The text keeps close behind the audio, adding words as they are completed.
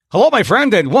Hello, my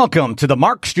friend, and welcome to the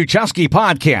Mark Struczewski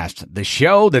Podcast, the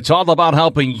show that's all about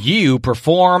helping you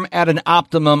perform at an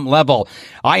optimum level.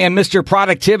 I am Mr.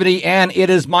 Productivity, and it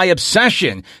is my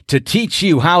obsession to teach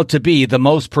you how to be the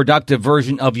most productive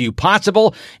version of you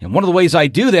possible. And one of the ways I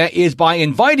do that is by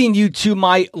inviting you to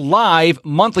my live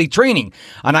monthly training.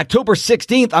 On October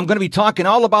 16th, I'm going to be talking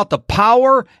all about the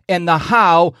power and the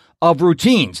how of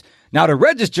routines. Now, to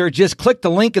register, just click the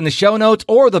link in the show notes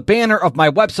or the banner of my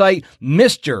website,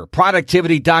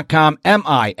 MrProductivity.com,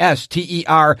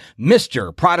 M-I-S-T-E-R,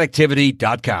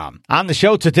 MrProductivity.com. On the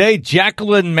show today,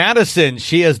 Jacqueline Maddison.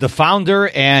 She is the founder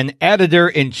and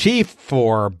editor-in-chief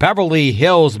for Beverly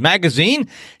Hills Magazine.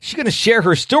 She's going to share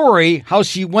her story, how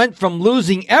she went from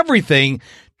losing everything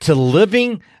to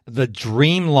living the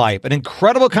dream life. An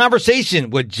incredible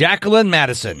conversation with Jacqueline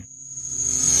Maddison.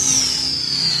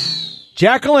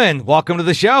 Jacqueline, welcome to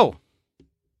the show.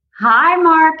 Hi,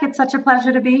 Mark. It's such a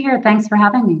pleasure to be here. Thanks for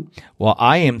having me. Well,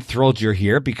 I am thrilled you're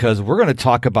here because we're going to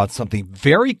talk about something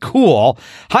very cool,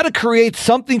 how to create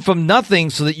something from nothing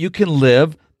so that you can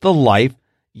live the life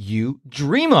you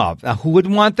dream of. Now, who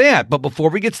wouldn't want that? But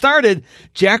before we get started,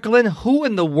 Jacqueline, who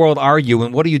in the world are you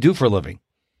and what do you do for a living?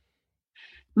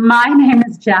 My name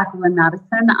is Jacqueline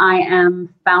Maddison. I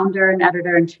am founder and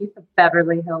editor-in-chief of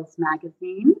Beverly Hills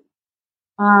Magazine.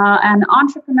 An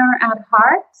entrepreneur at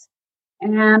heart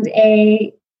and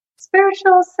a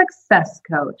spiritual success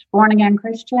coach, born again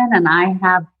Christian. And I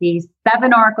have the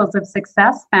 7 oracles of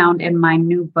success found in my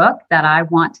new book that I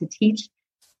want to teach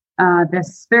the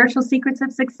spiritual secrets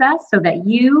of success so that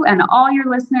you and all your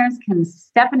listeners can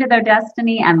step into their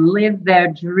destiny and live their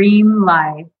dream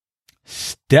life.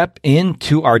 Step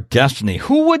into our destiny.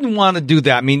 Who wouldn't want to do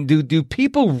that? I mean, do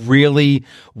people really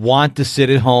want to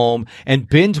sit at home and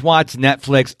binge watch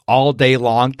Netflix all day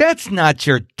long? That's not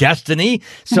your destiny.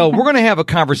 So we're going to have a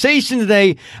conversation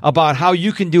today about how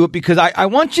you can do it because I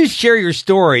want you to share your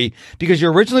story because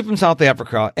you're originally from South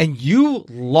Africa and you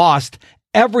lost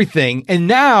everything. And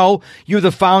now you're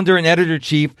the founder and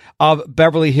editor-in-chief of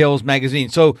Beverly Hills Magazine.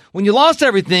 So when you lost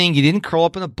everything, you didn't curl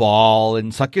up in a ball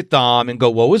and suck your thumb and go,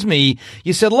 woe is me.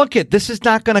 You said, look, this is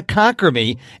not going to conquer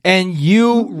me. And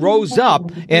you rose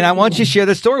up. And I want you to share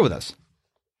the story with us.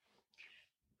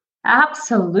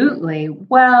 Absolutely.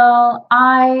 Well,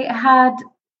 I had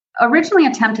originally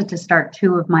attempted to start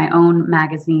 2 of my own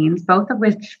magazines, both of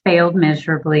which failed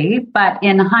miserably. But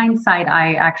in hindsight,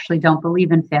 I actually don't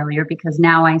believe in failure because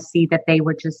now I see that they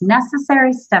were just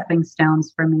necessary stepping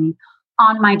stones for me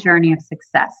on my journey of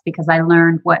success because I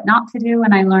learned what not to do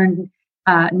and I learned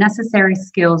necessary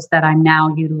skills that I'm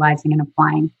now utilizing and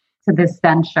applying to this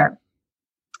venture.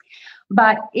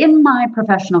 But in my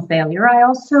professional failure, I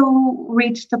also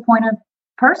reached a point of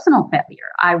personal failure.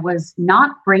 I was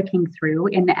not breaking through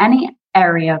in any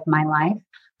area of my life.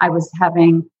 I was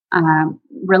having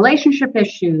relationship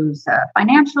issues,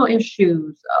 financial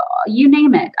issues, you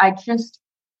name it. I just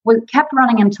kept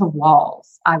running into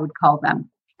walls, I would call them.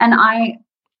 And I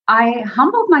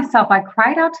humbled myself. I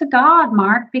cried out to God,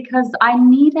 Mark, because I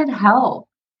needed help.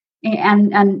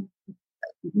 And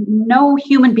no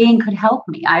human being could help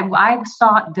me. I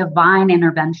sought divine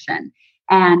intervention.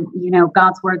 And,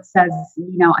 God's word says,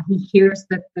 he hears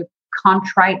the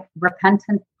contrite,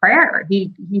 repentant prayer.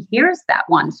 He hears that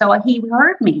one. So he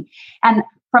heard me. And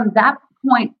from that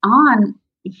point on,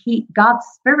 God's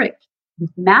spirit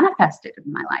manifested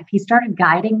in my life. He started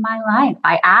guiding my life.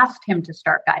 I asked him to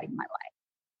start guiding my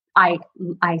life.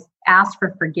 I asked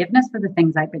for forgiveness for the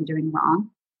things I've been doing wrong.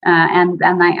 And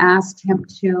I asked him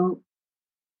to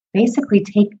basically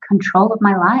take control of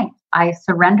my life. I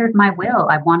surrendered my will.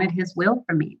 I wanted his will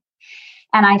for me.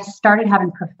 And I started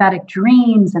having prophetic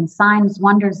dreams and signs,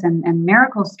 wonders, and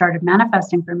miracles started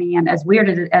manifesting for me. And as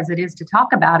weird as it is to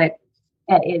talk about it,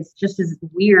 it is just as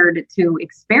weird to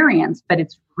experience, but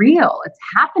it's real. It's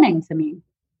happening to me.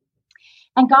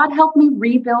 And God helped me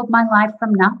rebuild my life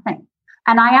from nothing.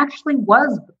 And I actually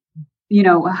was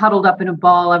huddled up in a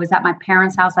ball. I was at my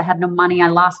parents' house. I had no money. I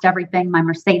lost everything. My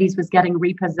Mercedes was getting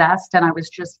repossessed and I was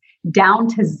just down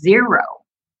to zero,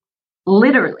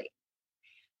 literally.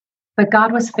 But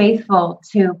God was faithful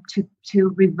to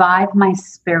revive my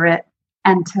spirit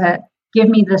and to give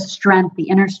me the strength, the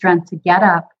inner strength to get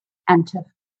up and to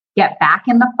get back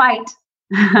in the fight,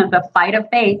 the fight of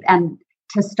faith, and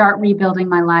to start rebuilding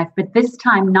my life. But this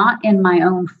time, not in my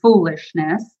own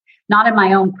foolishness, not in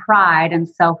my own pride and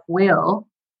self-will,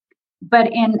 but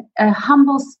in a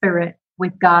humble spirit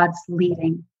with God's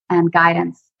leading and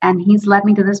guidance. And he's led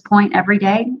me to this point every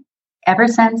day, ever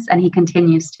since, and he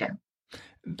continues to.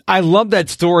 I love that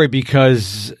story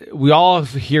because we all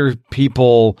hear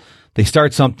people, they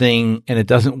start something and it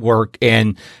doesn't work.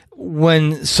 And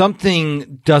when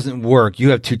something doesn't work, you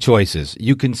have two choices.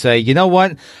 You can say, you know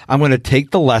what? I'm going to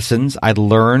take the lessons I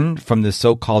learned from this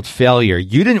so-called failure.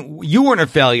 You weren't a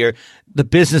failure. The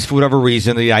business, for whatever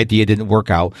reason, the idea didn't work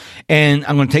out. And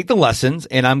I'm going to take the lessons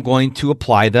and I'm going to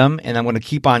apply them and I'm going to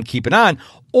keep on keeping on.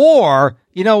 Or,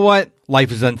 you know what?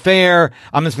 Life is unfair.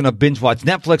 I'm just going to binge watch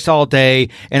Netflix all day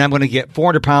and I'm going to get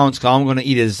 400 pounds because all I'm going to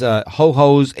eat is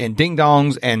ho-hos and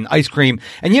ding-dongs and ice cream.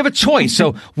 And you have a choice.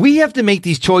 So we have to make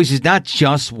these choices not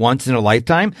just once in a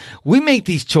lifetime. We make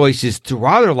these choices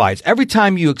throughout our lives. Every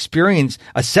time you experience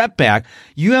a setback,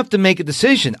 you have to make a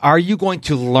decision. Are you going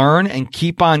to learn and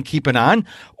keep on keeping on,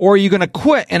 or are you going to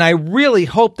quit? And I really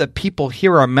hope that people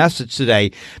hear our message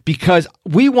today, because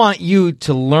we want you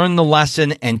to learn the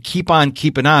lesson and keep on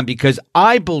keeping on, because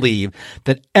I believe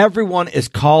that everyone is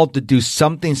called to do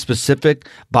something specific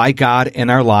by God in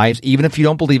our lives. Even if you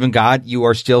don't believe in God, you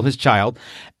are still his child.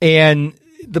 And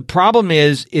the problem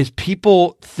is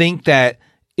people think that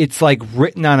it's like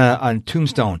written on a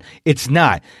tombstone. It's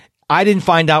not. I didn't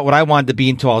find out what I wanted to be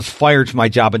until I was fired from my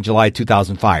job in July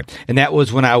 2005. And that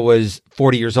was when I was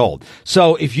 40 years old.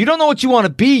 So if you don't know what you want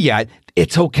to be yet,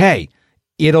 it's okay.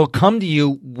 It'll come to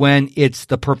you when it's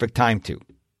the perfect time to.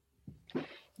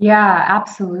 Yeah,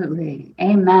 absolutely.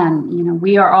 Amen. You know,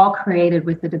 we are all created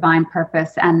with a divine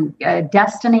purpose and a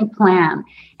destiny plan.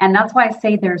 And that's why I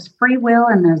say there's free will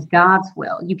and there's God's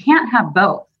will. You can't have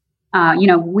both.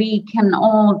 We can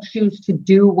all choose to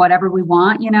do whatever we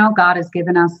want. God has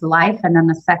given us life. And then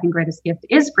the second greatest gift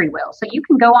is free will. So you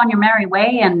can go on your merry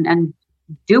way and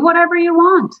do whatever you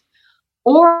want.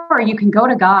 Or you can go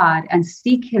to God and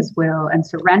seek his will and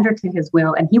surrender to his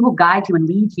will. And he will guide you and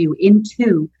lead you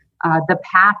into the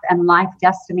path and life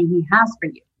destiny he has for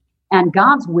you. And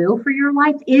God's will for your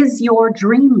life is your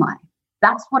dream life.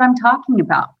 That's what I'm talking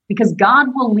about, because God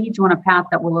will lead you on a path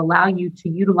that will allow you to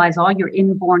utilize all your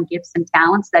inborn gifts and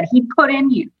talents that he put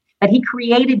in you, that he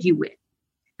created you with,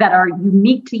 that are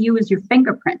unique to you as your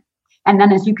fingerprint. And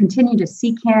then as you continue to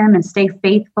seek him and stay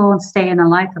faithful and stay in a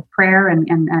life of prayer and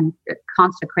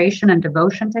consecration and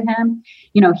devotion to him,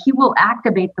 he will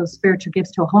activate those spiritual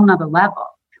gifts to a whole nother level.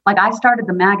 Like I started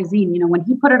the magazine, when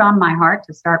he put it on my heart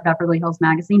to start Beverly Hills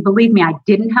Magazine, believe me, I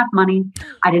didn't have money.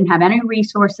 I didn't have any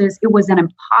resources. It was an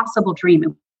impossible dream.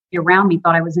 Everybody around me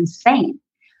thought I was insane.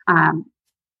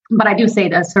 But I do say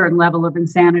that a certain level of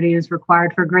insanity is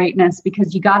required for greatness,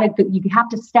 because you have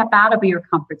to step out of your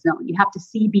comfort zone. You have to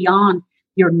see beyond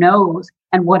your nose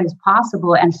and what is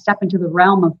possible and step into the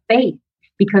realm of faith.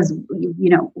 Because,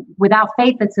 without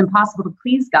faith, it's impossible to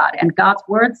please God. And God's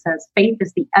word says faith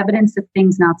is the evidence of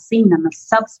things not seen and the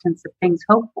substance of things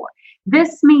hoped for.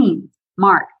 This means,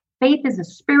 Mark, faith is a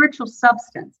spiritual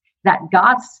substance that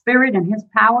God's spirit and his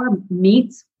power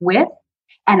meets with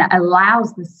and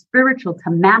allows the spiritual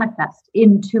to manifest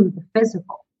into the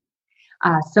physical.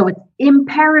 So it's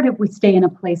imperative we stay in a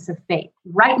place of faith.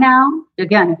 Right now,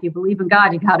 again, if you believe in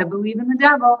God, you got to believe in the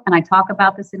devil. And I talk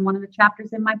about this in one of the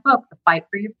chapters in my book, The Fight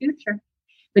for Your Future.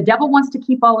 The devil wants to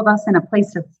keep all of us in a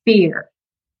place of fear.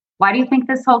 Why do you think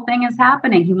this whole thing is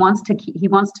happening? He wants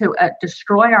to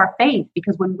destroy our faith,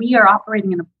 because when we are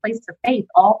operating in a place of faith,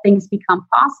 all things become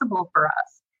possible for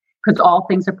us, because all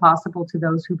things are possible to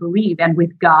those who believe. And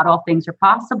with God, all things are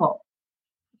possible.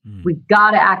 We've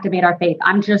got to activate our faith.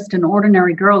 I'm just an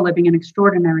ordinary girl living an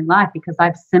extraordinary life because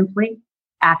I've simply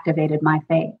activated my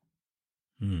faith.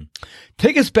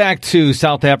 Take us back to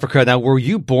South Africa. Now, were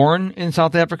you born in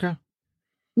South Africa?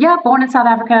 Yeah, born in South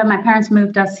Africa. My parents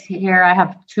moved us here. I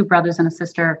have two brothers and a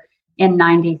sister in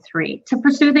 93 to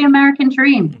pursue the American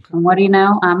dream. Okay. And what do you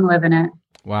know? I'm living it.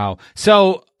 Wow.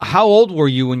 So how old were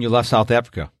you when you left South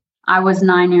Africa? I was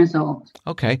 9 years old.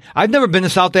 Okay. I've never been to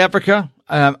South Africa.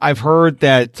 I've heard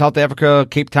that South Africa,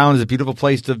 Cape Town, is a beautiful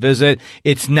place to visit.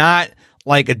 It's not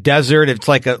like a desert. It's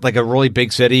like a really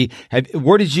big city.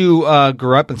 Where did you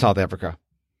grow up in South Africa?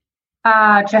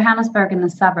 Johannesburg in the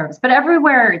suburbs, but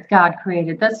everywhere God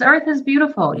created. This earth is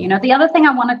beautiful. The other thing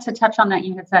I wanted to touch on that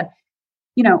you had said,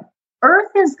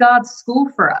 earth is God's school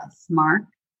for us, Mark.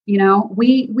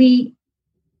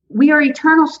 We are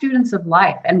eternal students of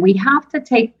life, and we have to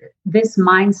take this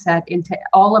mindset into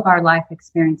all of our life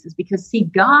experiences, because see,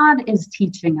 God is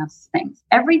teaching us things.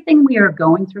 Everything we are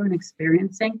going through and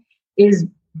experiencing is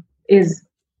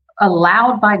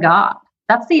allowed by God.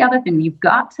 That's the other thing. You've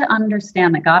got to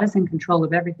understand that God is in control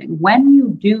of everything. When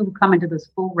you do come into this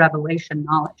full revelation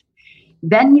knowledge,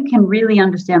 then you can really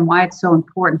understand why it's so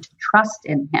important to trust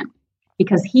in him,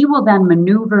 because he will then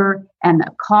maneuver and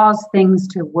cause things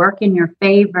to work in your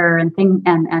favor and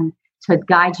to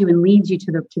guide you and lead you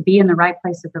to be in the right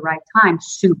place at the right time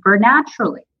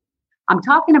supernaturally. I'm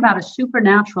talking about a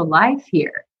supernatural life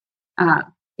here.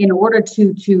 in order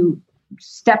to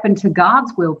step into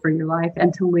God's will for your life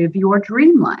and to live your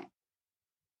dream life.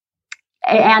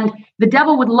 And the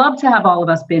devil would love to have all of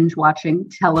us binge watching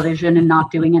television and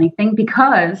not doing anything,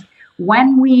 because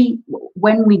when we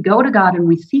go to God and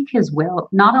we seek his will,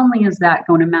 not only is that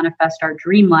going to manifest our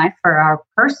dream life for our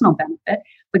personal benefit,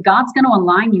 but God's going to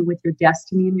align you with your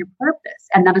destiny and your purpose.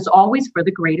 And that is always for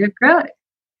the greater good,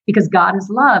 because God is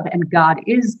love and God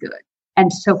is good.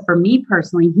 And so for me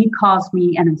personally, he caused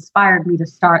me and inspired me to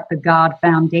start the God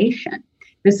Foundation.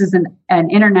 This is an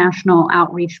international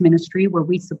outreach ministry where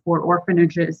we support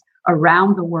orphanages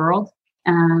around the world.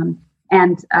 And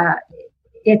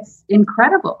it's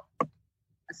incredible.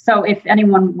 So if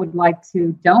anyone would like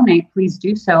to donate, please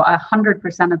do so.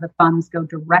 100% of the funds go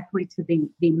directly to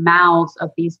the mouths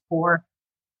of these poor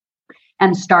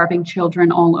and starving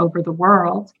children all over the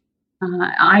world.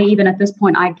 I even at this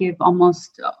point, I give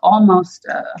almost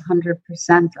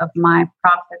 100% of my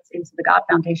profits into the God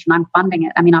Foundation. I'm funding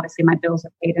it. I mean, obviously my bills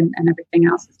are paid and everything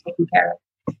else is taken care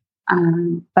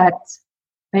of.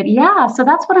 But yeah, so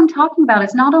that's what I'm talking about.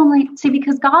 It's not only,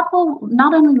 because God will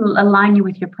not only align you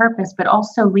with your purpose, but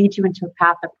also lead you into a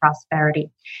path of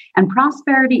prosperity. And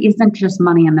prosperity isn't just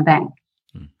money in the bank.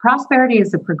 Prosperity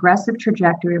is a progressive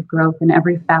trajectory of growth in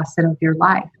every facet of your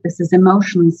life. This is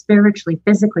emotionally, spiritually,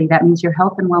 physically. That means your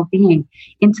health and well-being,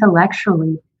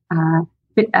 intellectually,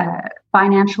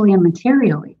 financially, and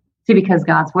materially. See, because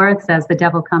God's word says the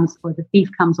devil comes, or the thief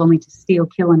comes only to steal,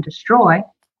 kill, and destroy.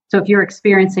 So if you're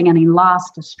experiencing any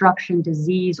loss, destruction,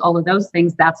 disease, all of those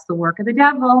things, that's the work of the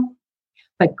devil.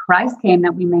 But Christ came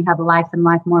that we may have life and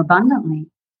life more abundantly.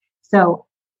 So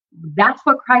that's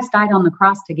what Christ died on the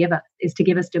cross to give us, is to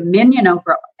give us dominion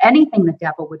over anything the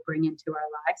devil would bring into our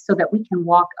lives, so that we can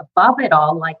walk above it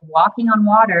all, like walking on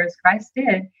water as Christ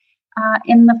did,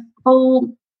 in the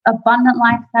full abundant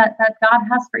life that God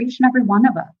has for each and every one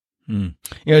of us. You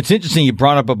know, it's interesting you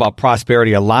brought up about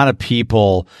prosperity. A lot of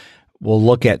people will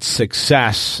look at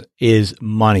success is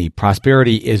money.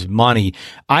 Prosperity is money.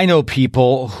 I know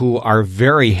people who are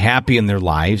very happy in their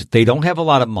lives. They don't have a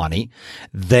lot of money.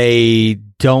 They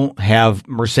don't have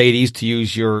Mercedes, to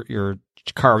use your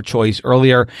car of choice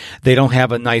earlier. They don't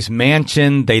have a nice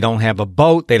mansion. They don't have a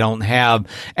boat. They don't have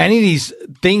any of these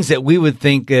things that we would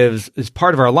think is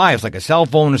part of our lives, like a cell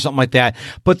phone or something like that,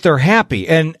 but they're happy.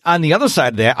 And on the other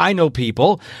side of that, I know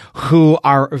people who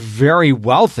are very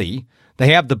wealthy.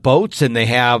 They have the boats and they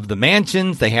have the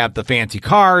mansions, they have the fancy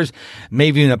cars,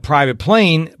 maybe even a private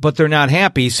plane, but they're not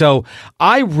happy. So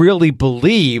I really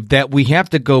believe that we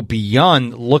have to go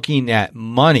beyond looking at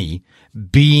money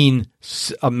being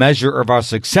a measure of our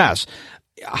success.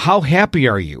 How happy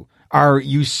are you? Are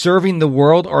you serving the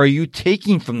world, or are you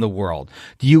taking from the world?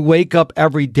 Do you wake up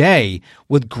every day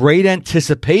with great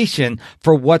anticipation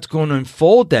for what's going to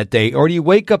unfold that day? Or do you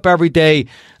wake up every day?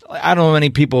 I don't know many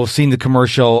people have seen the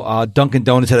commercial. Dunkin'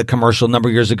 Donuts had a commercial a number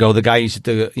of years ago. The guy used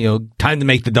to, time to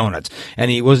make the donuts, and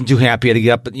he wasn't too happy. He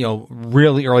had to get up,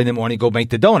 really early in the morning, go make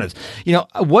the donuts.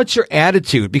 What's your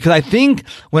attitude? Because I think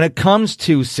when it comes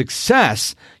to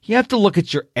success, you have to look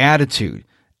at your attitude.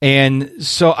 And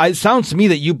so it sounds to me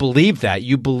that you believe that.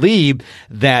 You believe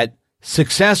that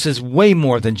success is way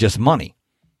more than just money.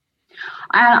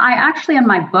 I actually, in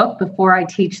my book, before I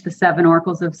teach the 7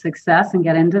 oracles of success and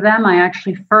get into them, I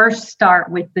actually first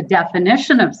start with the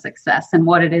definition of success and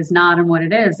what it is not and what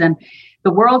it is. And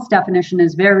the world's definition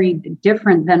is very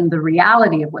different than the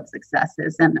reality of what success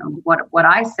is. And what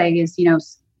I say is, you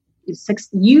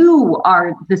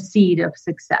are the seed of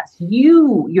success.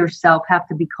 You yourself have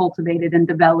to be cultivated and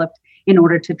developed in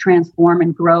order to transform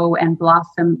and grow and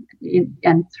blossom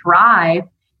and thrive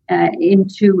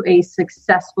into a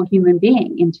successful human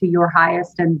being, into your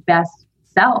highest and best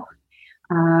self.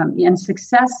 And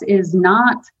success is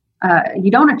not, you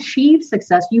don't achieve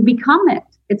success, you become it.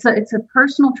 It's a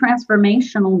personal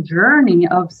transformational journey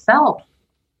of self.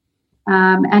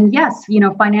 And yes,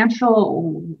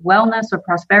 financial wellness or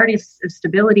prosperity,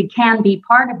 stability can be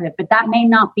part of it, but that may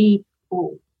not be,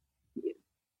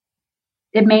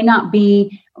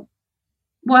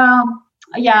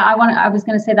 I was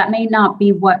going to say that may not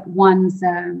be what one's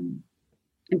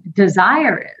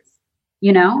desire is,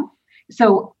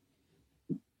 So,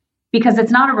 because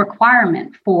it's not a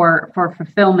requirement for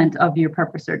fulfillment of your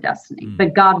purpose or destiny,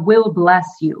 but God will bless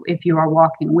you if you are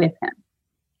walking with Him.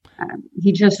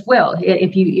 He just will.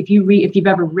 If you've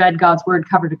ever read God's word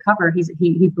cover to cover,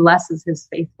 He blesses His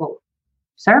faithful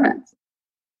servants,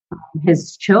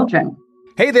 His children.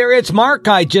 Hey there, it's Mark.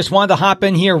 I just wanted to hop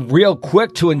in here real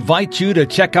quick to invite you to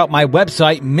check out my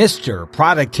website,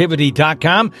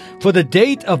 MrProductivity.com, for the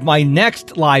date of my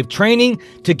next live training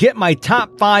to get my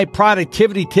top 5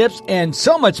 productivity tips and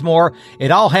so much more.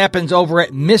 It all happens over at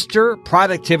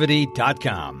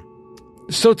MrProductivity.com.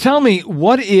 So tell me,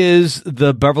 what is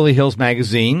the Beverly Hills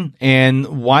Magazine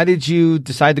and why did you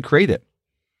decide to create it?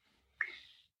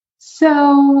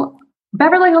 So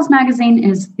Beverly Hills Magazine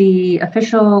is the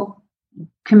official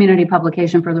community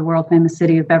publication for the world famous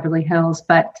city of Beverly Hills.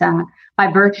 But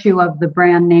by virtue of the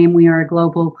brand name, we are a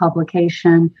global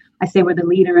publication. I say we're the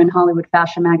leader in Hollywood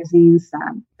fashion magazines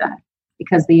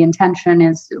because the intention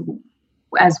is,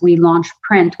 as we launch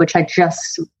print, which I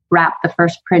just wrapped the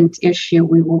first print issue,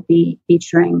 we will be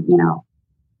featuring,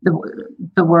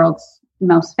 the world's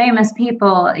most famous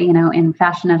people, in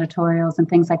fashion editorials and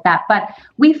things like that. But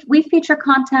we feature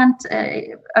content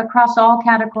across all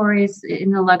categories in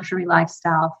the luxury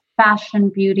lifestyle: fashion,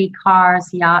 beauty,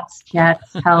 cars, yachts,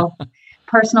 jets, health,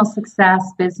 personal success,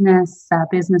 business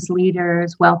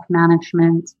leaders, wealth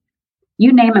management.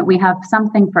 You name it, we have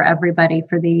something for everybody,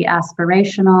 for the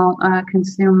aspirational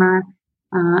consumer,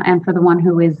 and for the one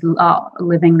who is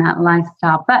living that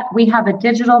lifestyle. But we have a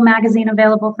digital magazine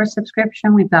available for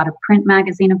subscription. We've got a print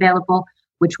magazine available,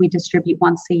 which we distribute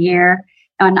once a year.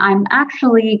 And I'm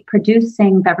actually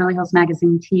producing Beverly Hills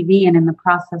Magazine TV and in the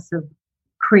process of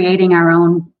creating our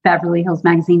own Beverly Hills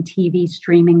Magazine TV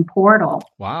streaming portal.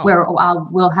 Wow. Where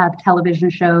we'll have television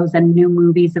shows and new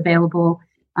movies available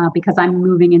because I'm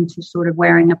moving into sort of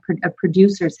wearing a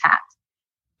producer's hat.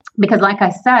 Because like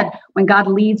I said, when God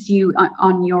leads you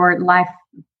on your life,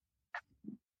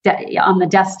 on the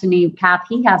destiny path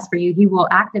he has for you, he will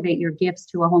activate your gifts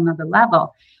to a whole nother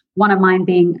level. One of mine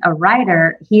being a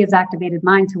writer, he has activated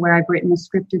mine to where I've written a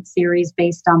scripted series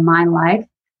based on my life,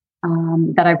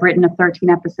 that I've written a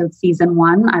 13-episode season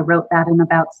 1. I wrote that in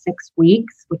about 6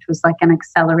 weeks, which was like an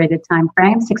accelerated time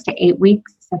frame, 6 to 8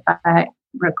 weeks, if I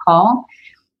recall,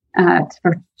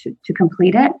 to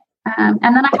complete it. And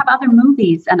then I have other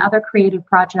movies and other creative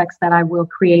projects that I will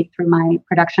create through my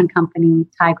production company,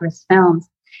 Tigress Films.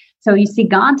 So you see,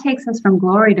 God takes us from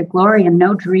glory to glory, and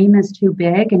no dream is too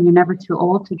big, and you're never too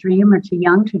old to dream or too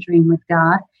young to dream with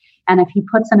God. And if he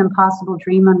puts an impossible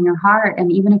dream on your heart,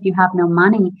 and even if you have no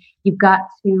money, you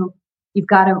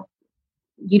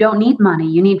don't need money.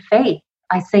 You need faith.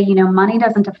 I say, money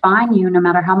doesn't define you no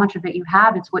matter how much of it you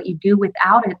have. It's what you do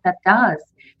without it that does.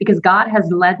 Because God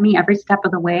has led me every step of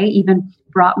the way, even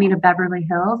brought me to Beverly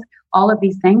Hills, all of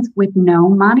these things with no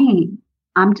money.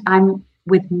 I'm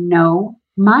with no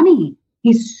money.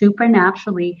 He's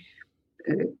supernaturally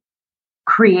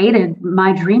created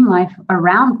my dream life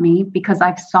around me because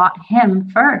I've sought him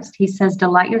first. He says,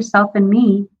 delight yourself in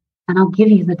me and I'll give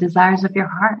you the desires of your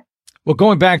heart. Well,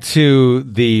 going back to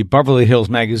the Beverly Hills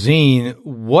Magazine,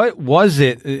 what was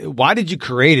it? Why did you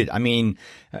create it? I mean,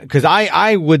 because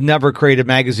I would never create a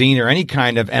magazine or any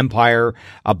kind of empire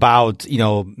about,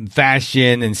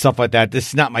 fashion and stuff like that. This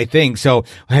is not my thing. So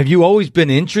have you always been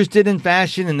interested in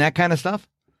fashion and that kind of stuff?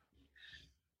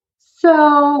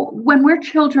 So when we're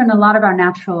children, a lot of our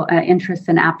natural interests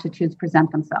and aptitudes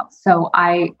present themselves. So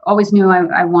I always knew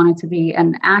I wanted to be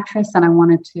an actress and I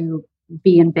wanted to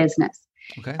be in business.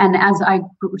 Okay. And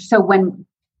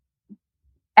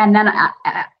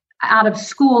out of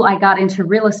school, I got into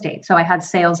real estate. So I had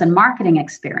sales and marketing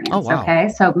experience. Oh, wow. Okay.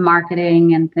 So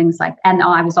marketing and things like, and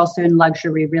I was also in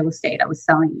luxury real estate. I was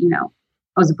selling, I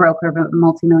was a broker of a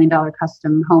multi-million-dollar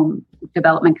custom home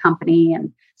development company.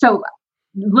 And so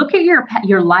look at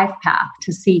your life path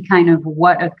to see kind of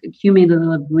what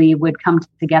cumulatively would come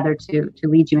together to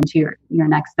lead you into your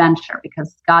next venture,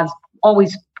 because God's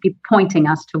always pointing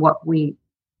us to what we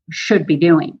should be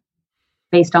doing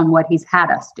based on what he's had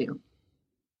us do.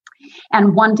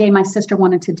 And one day my sister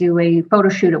wanted to do a photo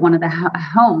shoot at one of the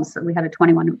homes. So we had a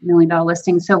 $21 million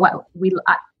listing. So I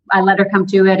let her come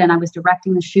do it, and I was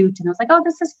directing the shoot, and I was like, oh,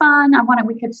 this is fun.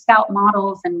 We could scout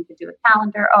models and we could do a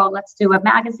calendar. Oh, let's do a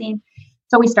magazine.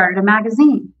 So we started a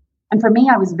magazine. And for me,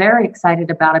 I was very excited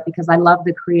about it because I love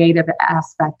the creative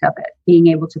aspect of it, being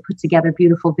able to put together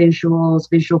beautiful visuals,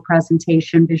 visual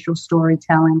presentation, visual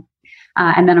storytelling.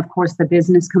 And then, of course, the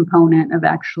business component of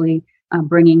actually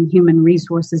bringing human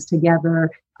resources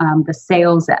together, the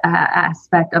sales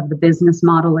aspect of the business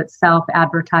model itself,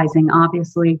 advertising,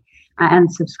 obviously,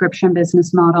 and subscription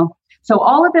business model. So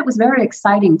all of it was very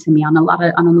exciting to me on a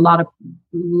lot of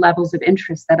levels of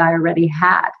interest that I already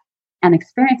had and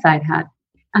experience I'd had.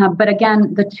 But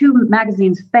again, the two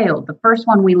magazines failed. The first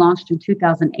one we launched in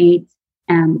 2008,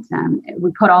 and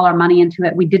we put all our money into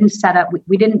it. We didn't set up.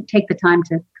 We didn't take the time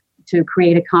to to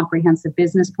create a comprehensive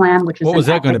business plan, which is what was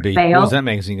that going to be? Fail. What was that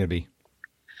magazine going to be?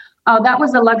 Oh, that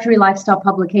was a luxury lifestyle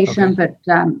publication, Okay.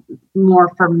 but more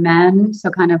for men, so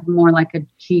kind of more like a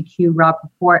GQ Rob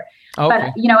Report.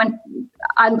 Okay.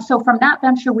 But so from that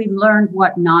venture, we learned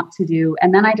what not to do,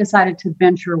 and then I decided to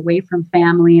venture away from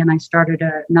family, and I started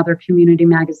another community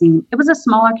magazine. It was a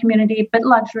smaller community, but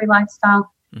luxury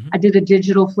lifestyle. Mm-hmm. I did a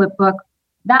digital flip book.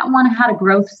 That one had a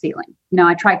growth ceiling.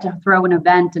 I tried to throw an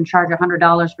event and charge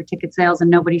 $100 for ticket sales and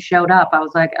nobody showed up. I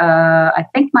was like, I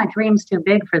think my dream's too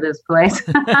big for this place.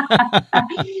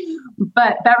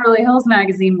 But Beverly Hills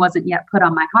Magazine wasn't yet put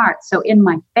on my heart. So in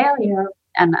my failure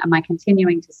and my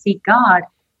continuing to seek God,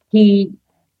 he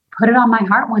put it on my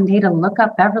heart one day to look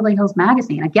up Beverly Hills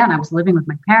Magazine. Again, I was living with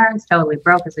my parents, totally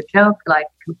broke as a joke, like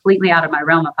completely out of my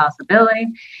realm of possibility.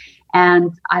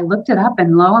 And I looked it up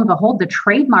and lo and behold, the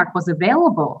trademark was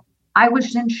available. I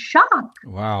was in shock.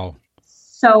 Wow.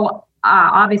 So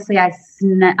obviously I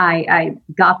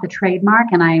got the trademark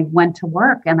and I went to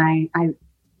work and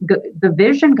the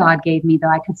vision God gave me, though,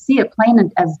 I could see it plain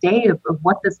as day of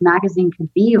what this magazine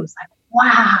could be. It was like,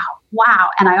 wow.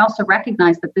 And I also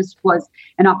recognized that this was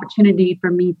an opportunity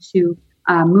for me to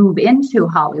move into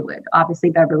Hollywood.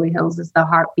 Obviously, Beverly Hills is the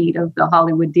heartbeat of the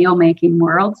Hollywood deal-making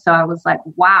world. So I was like,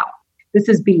 wow, this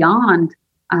is beyond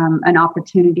an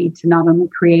opportunity to not only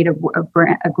create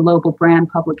a global brand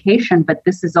publication, but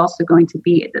this is also going to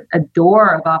be a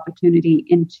door of opportunity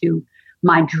into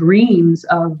my dreams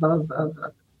of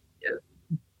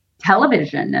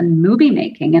television and movie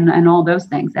making and all those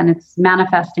things. And it's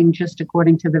manifesting just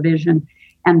according to the vision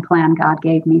and plan God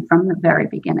gave me from the very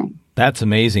beginning. That's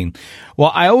amazing.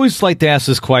 Well, I always like to ask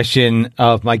this question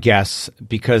of my guests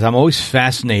because I'm always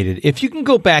fascinated. If you can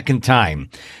go back in time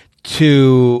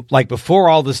to like before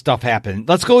all this stuff happened,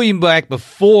 let's go even back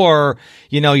before,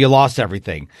 you lost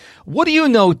everything. What do you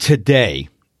know today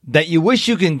that you wish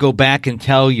you can go back and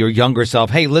tell your younger self,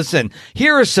 hey, listen,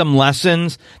 here are some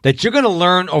lessons that you're going to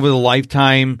learn over the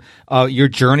lifetime, your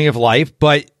journey of life.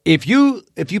 But if you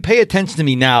pay attention to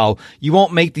me now, you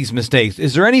won't make these mistakes.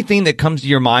 Is there anything that comes to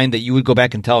your mind that you would go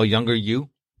back and tell a younger you?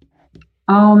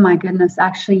 Oh, my goodness.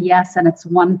 Actually, yes. And it's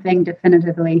one thing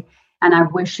definitively. And I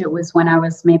wish it was when I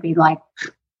was maybe like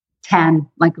 10,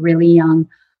 like really young.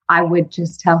 I would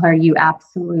just tell her, you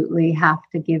absolutely have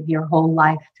to give your whole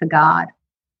life to God.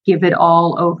 Give it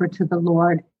all over to the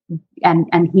Lord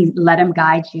and let him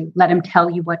guide you. Let him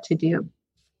tell you what to do.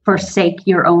 Forsake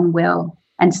your own will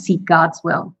and seek God's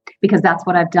will, because that's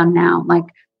what I've done now. Like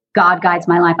God guides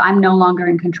my life. I'm no longer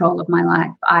in control of my life.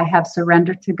 I have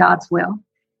surrendered to God's will.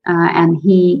 And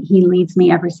he leads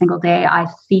me every single day. I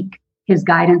seek his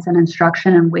guidance and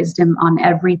instruction and wisdom on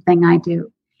everything I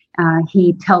do.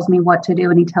 He tells me what to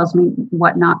do and he tells me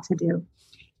what not to do.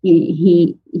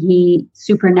 He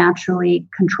supernaturally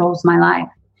controls my life.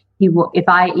 He will, if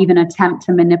I even attempt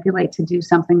to manipulate to do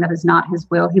something that is not his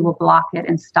will, he will block it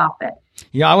and stop it.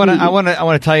 Yeah, I want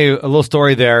to tell you a little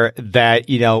story there that,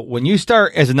 when you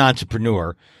start as an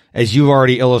entrepreneur, as you've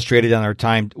already illustrated on our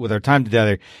time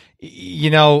together,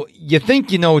 you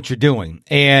think you know what you're doing.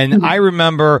 And mm-hmm. I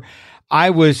remember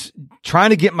I was trying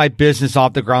to get my business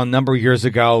off the ground a number of years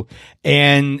ago,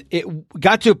 and it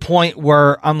got to a point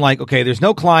where I'm like, okay, there's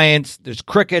no clients, there's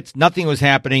crickets, nothing was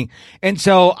happening. And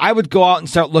so I would go out and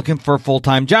start looking for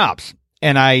full-time jobs.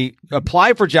 And I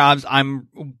apply for jobs I'm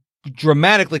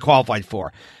dramatically qualified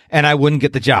for. And I wouldn't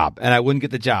get the job, and I wouldn't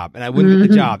get the job, and I wouldn't get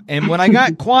the job. And when I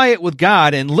got quiet with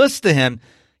God and listened to him,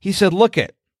 he said, look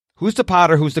it, who's the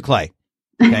potter, who's the clay?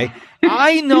 Okay.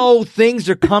 I know things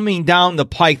are coming down the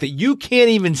pike that you can't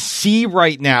even see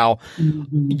right now.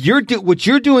 Mm-hmm. What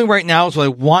you're doing right now is what I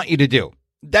want you to do.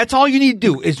 That's all you need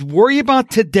to do is worry about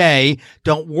today.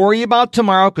 Don't worry about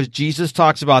tomorrow, because Jesus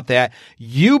talks about that.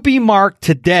 You be marked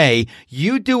today.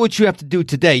 You do what you have to do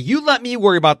today. You let me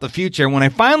worry about the future. And when I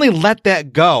finally let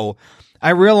that go, I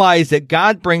realized that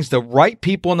God brings the right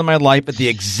people into my life at the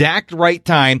exact right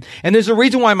time. And there's a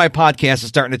reason why my podcast is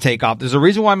starting to take off. There's a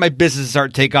reason why my business is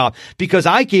starting to take off, because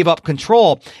I gave up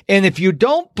control. And if you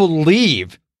don't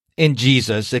believe in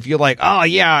Jesus, if you're like, oh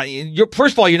yeah,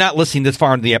 first of all, you're not listening this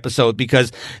far into the episode,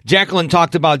 because Jacqueline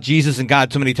talked about Jesus and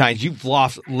God so many times. You've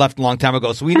left a long time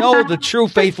ago. So we know the true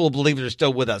faithful believers are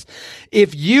still with us.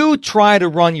 If you try to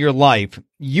run your life,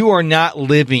 you are not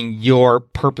living your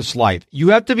purpose life. You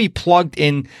have to be plugged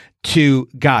in to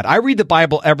God. I read the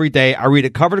Bible every day. I read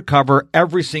it cover to cover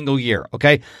every single year.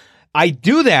 Okay. I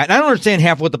do that. And I don't understand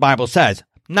half of what the Bible says.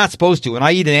 I'm not supposed to. And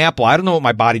I eat an apple. I don't know what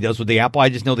my body does with the apple. I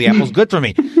just know the apple's good for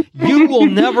me. You will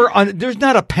never, there's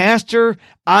not a pastor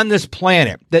on this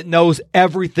planet that knows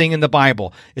everything in the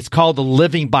Bible. It's called the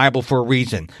Living Bible for a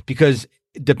reason, because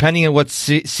depending on what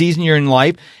season you're in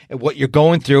life and what you're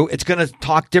going through, it's going to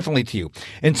talk differently to you.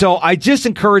 And so I just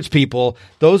encourage people,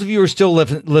 those of you who are still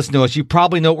listening to us, you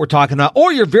probably know what we're talking about,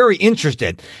 or you're very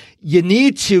interested. You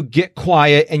need to get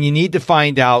quiet and you need to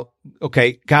find out,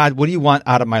 okay, God, what do you want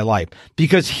out of my life?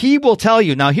 Because he will tell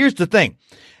you. Now, here's the thing.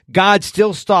 God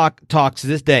still talks to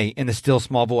this day in a still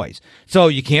small voice. So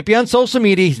you can't be on social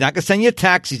media. He's not going to send you a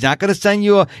text. He's not going to send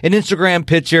you an Instagram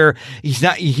picture. He's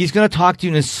going to talk to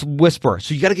you in a whisper.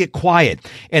 So you got to get quiet.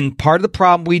 And part of the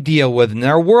problem we deal with in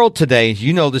our world today,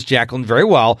 you know this, Jacqueline, very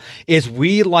well, is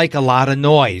we like a lot of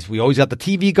noise. We always got the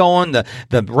TV going, the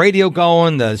radio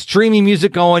going, the streaming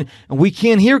music going, and we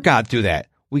can't hear God through that.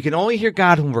 We can only hear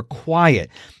God when we're quiet.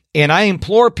 And I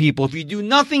implore people, if you do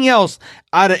nothing else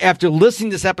after listening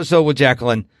to this episode with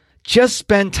Jacqueline, just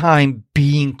spend time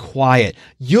being quiet.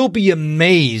 You'll be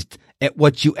amazed at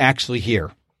what you actually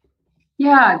hear.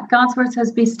 Yeah, God's word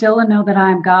says, be still and know that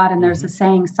I am God. And there's a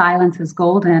saying, silence is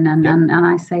golden. And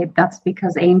I say that's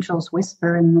because angels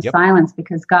whisper in the silence,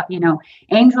 because God,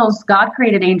 God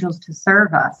created angels to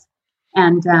serve us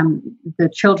and the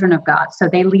children of God. So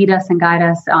they lead us and guide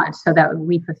us so that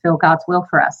we fulfill God's will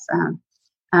for us.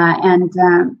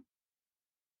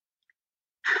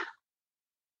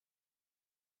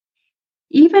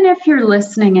 Even if you're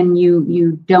listening and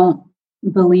you don't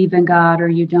believe in God or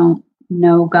you don't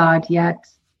know God yet,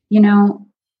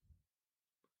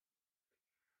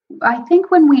 I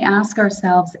think when we ask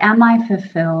ourselves, am I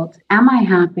fulfilled? Am I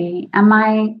happy? Am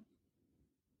I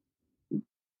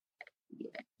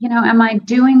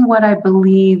doing what I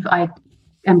believe I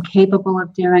am capable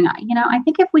of doing? I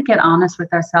think if we get honest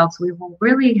with ourselves, we will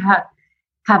really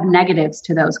have negatives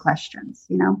to those questions,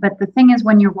 But the thing is,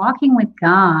 when you're walking with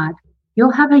God,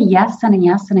 you'll have a yes and a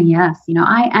yes and a yes.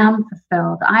 I am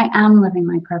fulfilled. I am living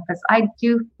my purpose. I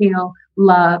do feel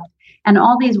loved, and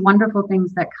all these wonderful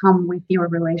things that come with your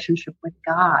relationship with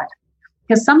God.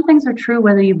 Because some things are true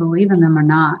whether you believe in them or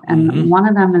not. And one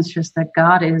of them is just that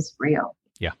God is real.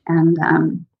 Yeah.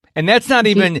 And that's not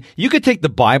even, you could take the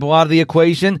Bible out of the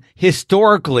equation.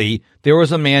 Historically, there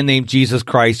was a man named Jesus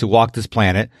Christ who walked this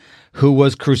planet, who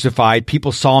was crucified.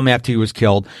 People saw him after he was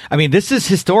killed. I mean, this is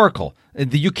historical.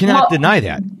 You cannot deny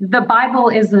that. The Bible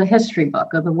is the history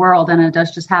book of the world, and it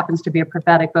just happens to be a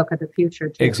prophetic book of the future,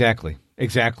 too. Exactly.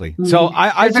 Mm-hmm. So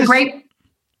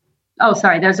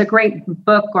there's a great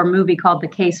book or movie called The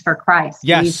Case for Christ.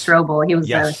 Yes. Lee Strobel. He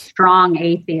was a strong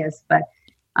atheist, but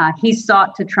he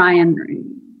sought to try and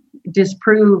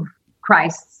disprove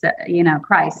Christ,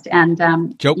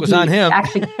 and joke was on him.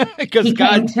 Actually, he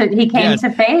came to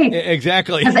faith.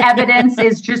 Exactly, because evidence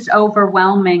is just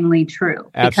overwhelmingly true.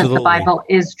 Absolutely. Because the Bible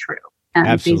is true, and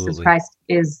Absolutely. Jesus Christ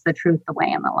is the truth, the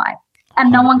way, and the life.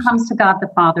 And 100%. No one comes to God the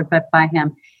Father but by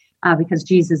Him, because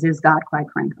Jesus is God, quite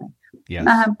frankly.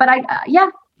 Yes.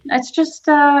 It's just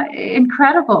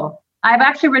incredible. I've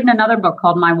actually written another book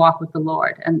called My Walk with the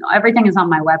Lord, and everything is on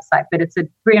my website, but it's a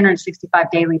 365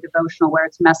 daily devotional where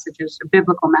it's messages, or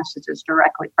biblical messages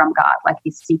directly from God, like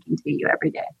He's speaking to you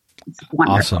every day. It's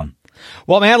wonderful. Awesome.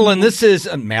 Well, Madeline, this is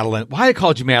Madeline. Why I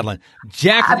called you Madeline?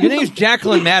 Jacqueline. Your name's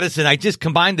Jacqueline Maddison. I just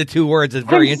combined the two words. It's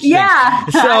very interesting. Yeah,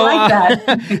 so, I like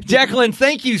that. Jacqueline,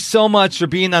 thank you so much for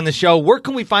being on the show. Where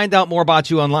can we find out more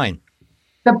about you online?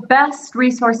 The best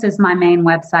resource is my main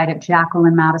website at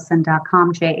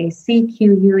JacquelineMaddison.com,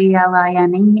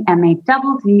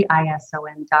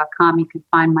 JacquelineMaddison.com. You can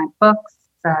find my books,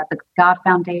 the God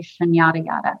Foundation, yada,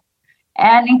 yada.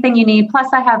 Anything you need.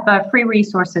 Plus, I have free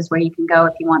resources where you can go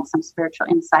if you want some spiritual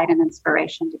insight and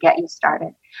inspiration to get you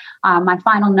started. My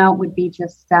final note would be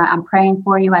just, I'm praying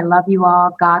for you. I love you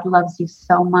all. God loves you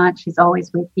so much. He's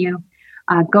always with you.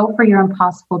 Go for your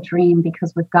impossible dream,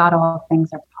 because with God, all things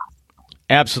are possible.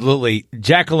 Absolutely.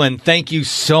 Jacqueline, thank you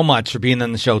so much for being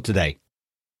on the show today.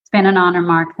 It's been an honor,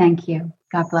 Mark. Thank you.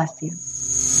 God bless you.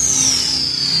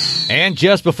 And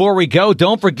just before we go,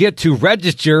 don't forget to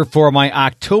register for my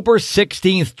October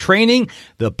 16th training,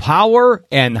 The Power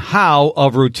and How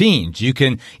of Routines. You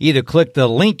can either click the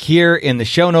link here in the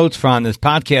show notes from this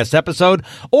podcast episode,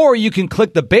 or you can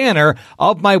click the banner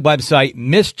of my website,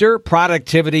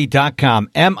 MrProductivity.com,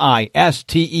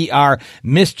 MISTER,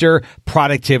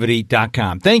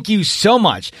 MrProductivity.com. Thank you so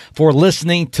much for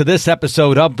listening to this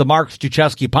episode of the Mark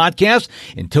Struczewski Podcast.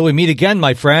 Until we meet again,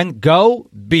 my friend, go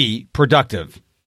be productive.